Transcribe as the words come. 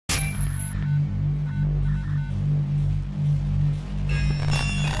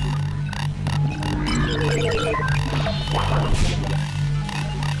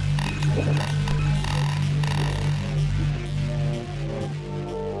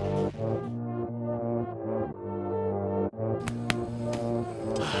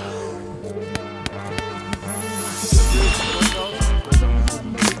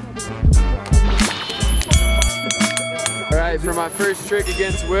my first trick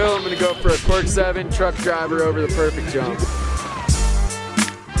against Will, I'm gonna go for a cork 7 truck driver over the perfect jump.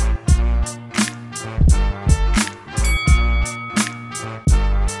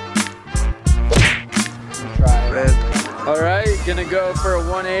 Alright, gonna go for a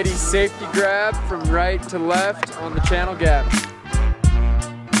 180 safety grab from right to left on the channel gap.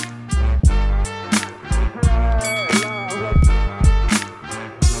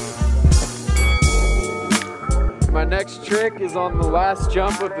 My next trick is on the last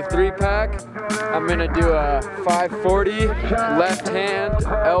jump of the 3-pack. I'm gonna do a 540 left hand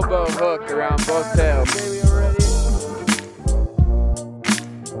elbow hook around both tails.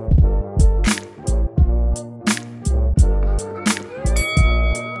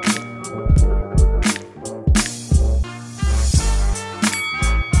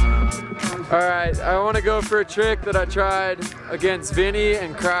 Alright, I want to go for a trick that I tried against Vinny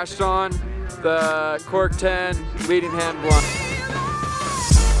and crashed on, the cork 10 leading hand blind.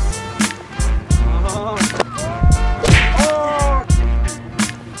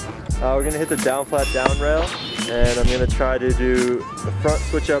 We're going to hit the down flat down rail, and I'm going to try to do the front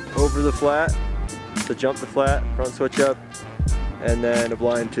switch up over the flat, so jump the flat, front switch up, and then a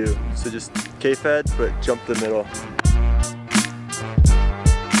blind 2. So just K-fed, but jump the middle.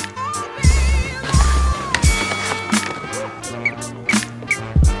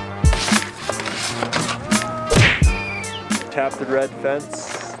 Tap the red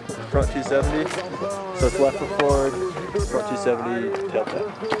fence, front 270, so it's left foot forward, front 270, tail tap.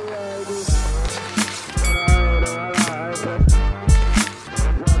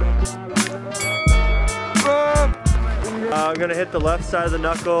 I'm going to hit the left side of the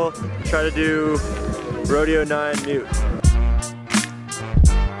knuckle, try to do rodeo 9 mute.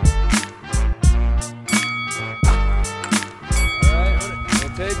 Alright,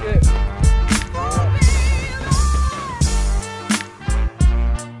 we'll take it.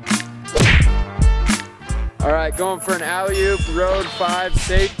 Alright, going for an alley-oop road 5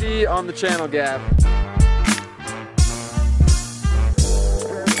 safety on the channel gap.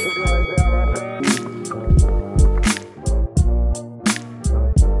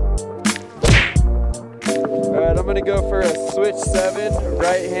 Alright, I'm gonna go for a switch 7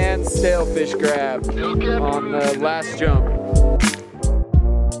 right hand sailfish grab on the last jump.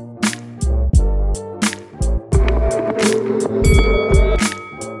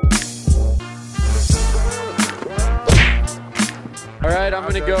 Alright, I'm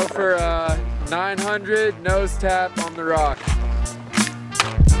gonna go for a 900 nose tap on the rock.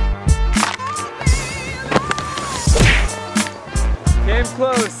 Came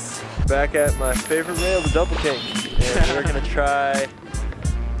close. Back at my favorite rail, the double kink. And we're gonna try,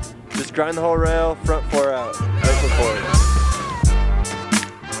 just grind the whole rail, front 4 out, right foot forward.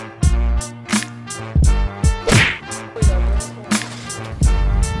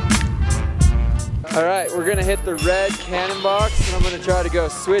 Alright, we're gonna hit the red cannon box, and I'm gonna try to go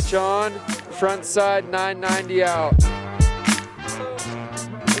switch on, front side 990 out.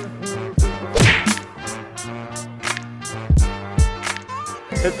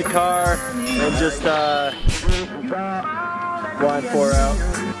 Hit the car and just blind 4 out.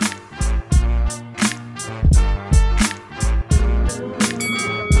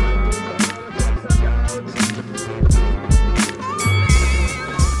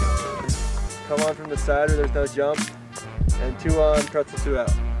 Come on from the side where there's no jump, and 2 on, pretzel 2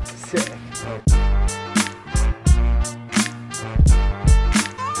 out. Sick. Oh.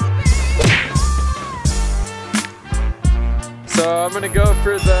 So I'm gonna go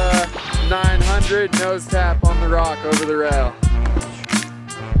for the 900 nose tap on the rock over the rail.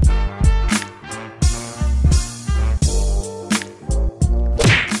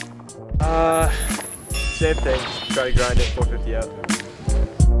 Same thing, just try to grind it 450 out.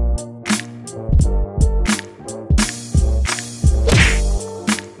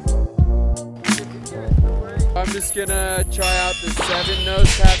 I'm just gonna try out the 7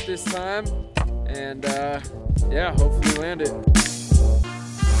 nose tap this time, and yeah, hopefully land it.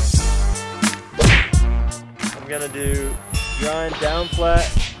 I'm gonna do grind down flat,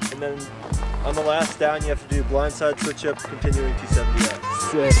 and then on the last down you have to do blind side switch up, continuing 270 out.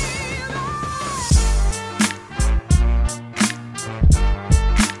 Sick.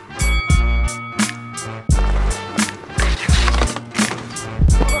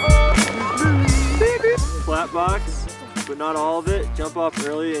 Flat box, but not all of it. Jump off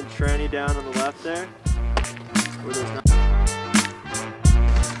early and tranny down on the left there. Where there's not.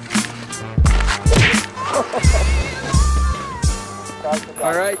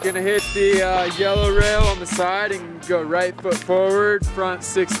 Alright, gonna hit the yellow rail on the side and go right foot forward, front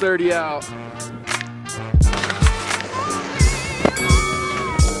 630 out.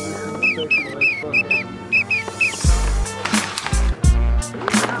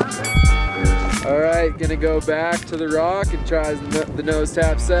 right, gonna go back to the rock and try the nose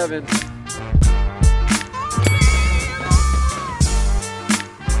tap 7.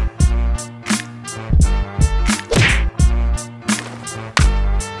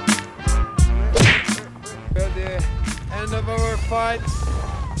 At the end of our fight.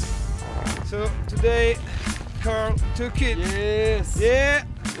 So today, Karl took it. Yes. Yeah.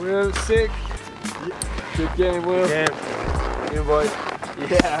 Will sick. Good game, Will. Game. Game, boys.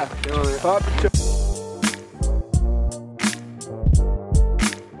 Yeah. Pop.